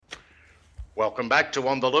Welcome back to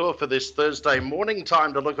On the Lure for this Thursday morning.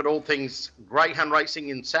 Time to look at all things greyhound racing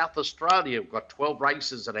in South Australia. We've got 12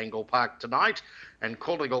 races at Angle Park tonight, and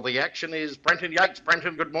calling all the action is Brenton Yates.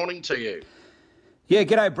 Brenton, good morning to you. Yeah,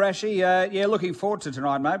 g'day, Brashy. Looking forward to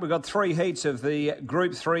tonight, mate. We've got 3 heats of the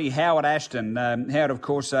Group 3 Howard Ashton. Howard, of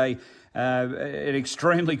course, an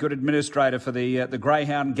extremely good administrator for the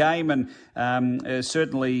greyhound game, and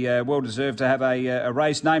certainly well deserved to have a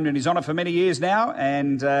race named in his honour for many years now.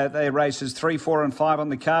 And their races 3, 4 and 5 on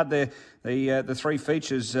the card. The 3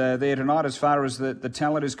 features there tonight as far as the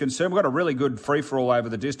talent is concerned. We've got a really good free-for-all over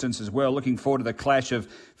the distance as well. Looking forward to the clash of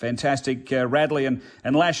fantastic Radley and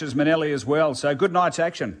Lashes Manelli as well. So good night's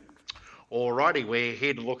action. Alrighty, we're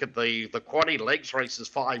here to look at the quaddy legs, races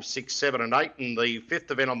 5, 6, 7 and 8. And the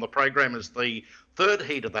 5th event on the program is the 3rd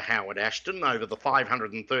heat of the Howard Ashton over the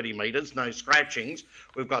 530 metres, no scratchings.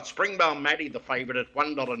 We've got Springbound Maddie, the favourite, at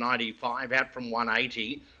 $1.95, out from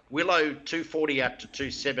 $1.80. Willow, $2.40 out to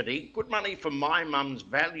 $2.70. Good money for My Mum's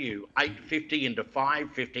Value, $8.50 into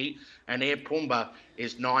 $5.50. And Air Pumba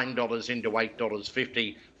is $9 into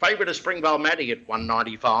 $8.50. Favourite is Springbound Maddie at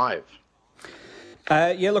 $1.95.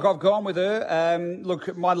 Look, I've gone with her.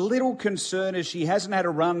 Look, my little concern is she hasn't had a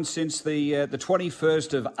run since the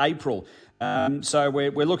 21st of April. So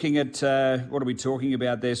we're looking at, what are we talking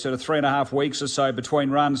about there, sort of 3.5 weeks or so between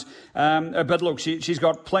runs. But look, she's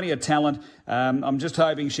got plenty of talent. I'm just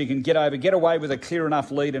hoping she can get away with a clear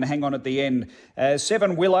enough lead and hang on at the end.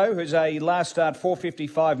 7 Willow, who's a last start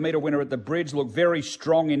 455 metre winner at the Bridge, looked very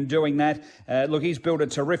strong in doing that. Look, he's built a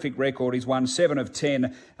terrific record. He's won 7 of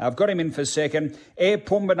 10. I've got him in for second. Air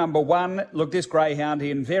Pumba, number 1. Look, this greyhound, he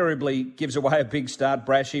invariably gives away a big start,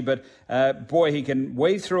 Brashy, but boy, he can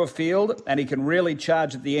weave through a field and he can really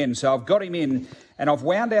charge at the end. So I've got him in. And I've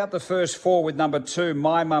wound out the first 4 with number 2,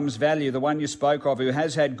 My Mum's Value, the one you spoke of, who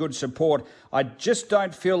has had good support. I just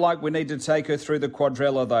don't feel like we need to take her through the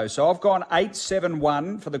quadrella, though. So I've gone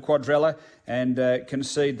 8-7-1 for the quadrella and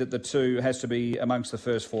concede that the 2 has to be amongst the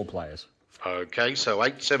first 4 players. Okay, so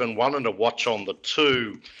 8-7-1 and a watch on the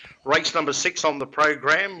 2. Race number 6 on the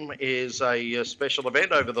program is a special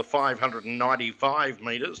event over the 595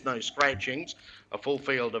 metres, no scratchings, a full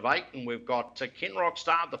field of 8, and we've got Kinrock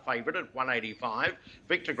Star, the favourite, at $1.85,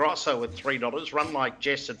 Victor Grosso at $3, Run Like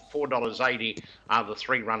Jess at $4.80 are the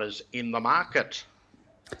 3 runners in the market.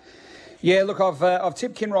 Yeah, look, I've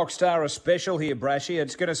tipped Kinrock Star a special here, Brashy.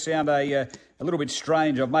 It's going to sound a little bit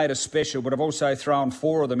strange. I've made a special, but I've also thrown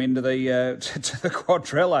 4 of them into the to the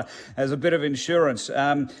quadrella as a bit of insurance.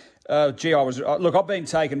 I've been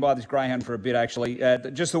taken by this greyhound for a bit, actually.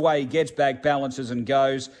 Just the way he gets back, balances and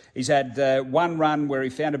goes. He's had 1 run where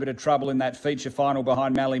he found a bit of trouble in that feature final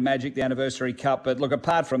behind Mally Magic, the Anniversary Cup. But look,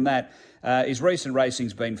 apart from that, his recent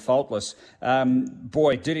racing's been faultless.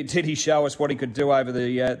 Boy, did he show us what he could do over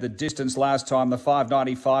the distance last time, the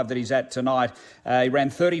 595 that he's at tonight. He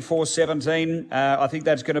ran 34.17. I think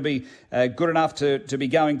that's going to be good enough to be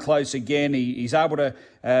going close again. He's able to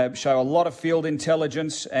show a lot of field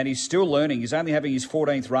intelligence, and he's still learning. He's only having his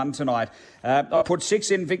 14th run tonight. I put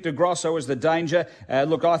 6 in Victor Grosso as the danger.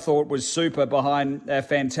 Look, I thought was super behind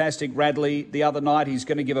fantastic Radley the other night. He's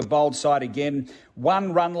going to give a bold side again.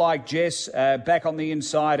 1 Run Like Jess back on the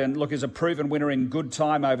inside, and look, is a proven winner in good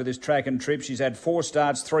time over this track and trip. She's had 4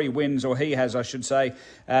 starts, 3 wins, or he has, I should say.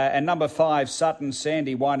 And number 5, Sutton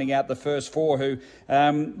Sandy, winding out the first 4, who,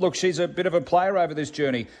 look, she's a bit of a player over this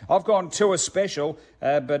journey. I've gone 2 as special,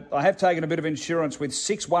 but I have taken a bit of insurance with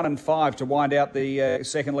 6, 1 and 5 to wind out the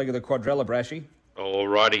second leg of the quadrella, Brashy.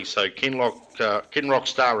 Alrighty, so Kinrock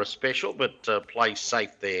Star a special, but play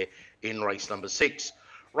safe there in race number 6.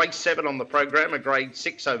 Race 7 on the program, a grade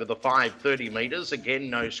 6 over the 530 metres. Again,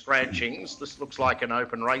 no scratchings. This looks like an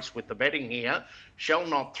open race with the betting here. Shell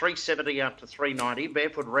Not, $3.70 up to $3.90.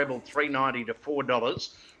 Barefoot Rebel, $3.90 to $4.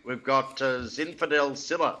 We've got Zinfandel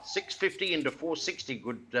Silla, $6.50 into $4.60.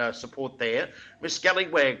 Good support there. Miss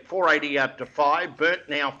Scallywag, $4.80 up to $5. Burnt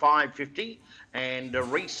Now, $5.50. And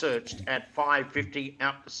Researched at $5.50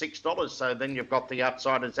 out to $6. So then you've got the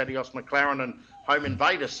outsiders, Adios McLaren and Home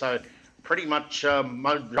Invader. So pretty much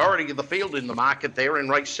majority of the field in the market there in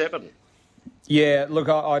race 7. Yeah, look,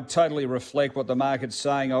 I totally reflect what the market's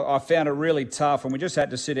saying. I found it really tough, and we just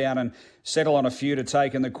had to sit down and settle on a few to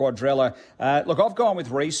take in the quadrella. Look, I've gone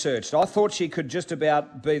with Researched. I thought she could just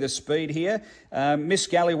about be the speed here. Miss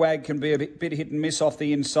Scallywag can be a bit hit and miss off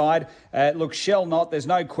the inside. Look, Shell Not, there's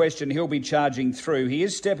no question he'll be charging through. He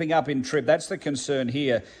is stepping up in trip. That's the concern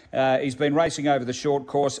here. He's been racing over the short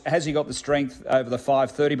course. Has he got the strength over the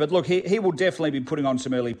 530? But look, he will definitely be putting on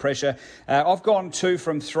some early pressure. I've gone 2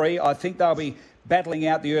 from 3. I think they'll be battling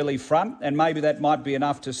out the early front, and maybe that might be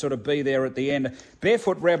enough to sort of be there at the end.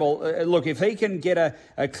 Barefoot Rebel, look, if he can get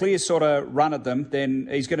a clear sort of run at them, then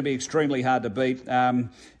he's going to be extremely hard to beat.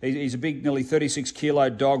 He's a big, nearly 36-kilo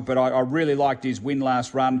dog, but I really liked his win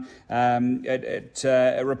last run. At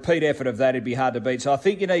a repeat effort of that, it'd be hard to beat. So I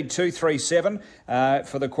think you need 2, 3, 7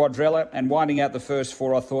 for the Quadrella, and winding out the first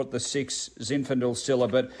 4, I thought the 6 Zinfandel Stiller.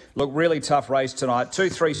 But look, really tough race tonight. 2,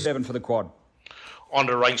 3, 7 for the quad. On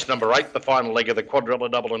to race number 8, the final leg of the Quadrella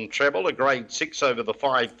Double and Treble, a grade 6 over the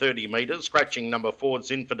 530 metres, scratching number 4,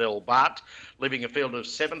 Zinfandel Bart, leaving a field of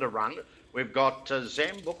 7 to run. We've got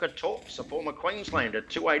Zambuca Talks, a former Queenslander,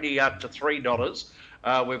 280 out to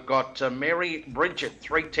 $3. We've got Mary Bridget,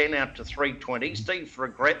 310 out to 320. Steve's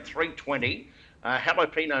Regret, 320.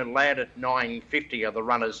 Jalapeno Lad at 950 are the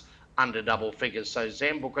runners under double figures. So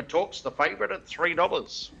Zambuca Talks, the favourite at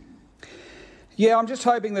 $3. Yeah, I'm just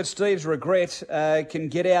hoping that Steve's Regret can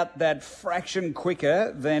get out that fraction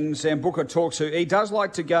quicker than Zambuca Talks. He does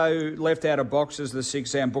like to go left out of boxes, the 6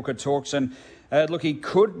 Zambuca Talks, and look, he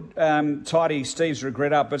could tidy Steve's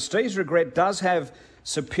Regret up, but Steve's Regret does have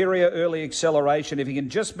superior early acceleration. If he can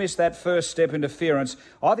just miss that first step interference,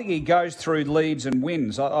 I think he goes through leads and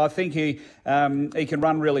wins. I think he can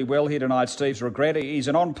run really well here tonight, Steve's Regret. He's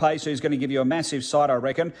an on pace who's going to give you a massive sight, I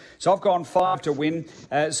reckon. So I've gone 5 to win.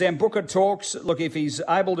 Zambuca Talks, look, if he's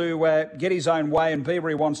able to get his own way and be where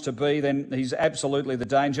he wants to be, then he's absolutely the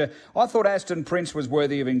danger. I thought Aston Prince was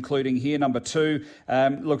worthy of including here, number 2.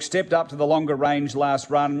 Look, stepped up to the longer range last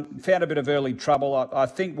run, found a bit of early trouble. I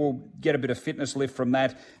think we'll get a bit of fitness lift from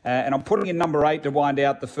that. And I'm putting in number 8 to wind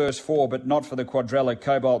out the first 4, but not for the Quadrella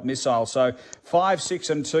Cobalt Missile. So 5, 6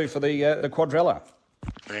 and 2 for the Quadrella.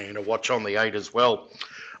 And a watch on the 8 as well.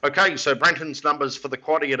 Okay, so Brenton's numbers for the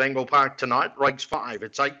quaddie at Angle Park tonight. Race 5,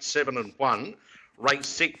 it's 8, 7 and 1. Race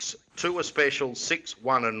 6, 2 a special, 6,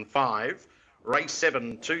 1 and 5. Race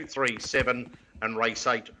 7, 2, 3, 7. And race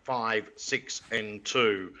 8, 5, 6 and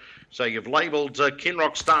 2. So you've labelled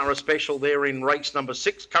Kinrock Star a special there in race number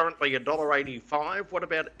 6, currently $1.85. What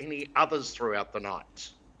about any others throughout the night?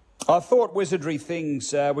 I thought Wizardry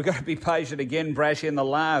Things, we've got to be patient again, Brash, in the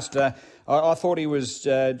last. I thought he was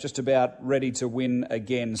just about ready to win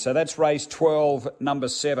again. So that's race 12, number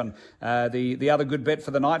 7. The other good bet for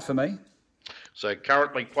the night for me. So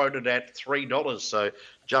currently quoted at $3, so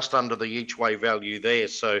just under the each way value there.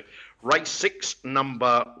 So race 6,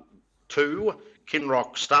 number 2,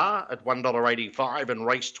 Kinrock Star at $1.85, and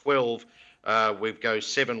race 12, we've go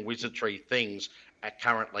 7 Wizardry Things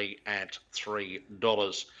currently at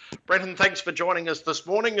 $3. Brenton, thanks for joining us this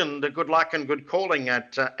morning, and good luck and good calling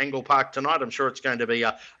at Angle Park tonight. I'm sure it's going to be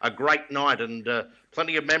a great night, and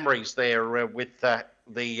plenty of memories there with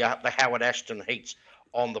the Howard Ashton heats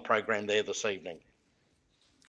on the program there this evening.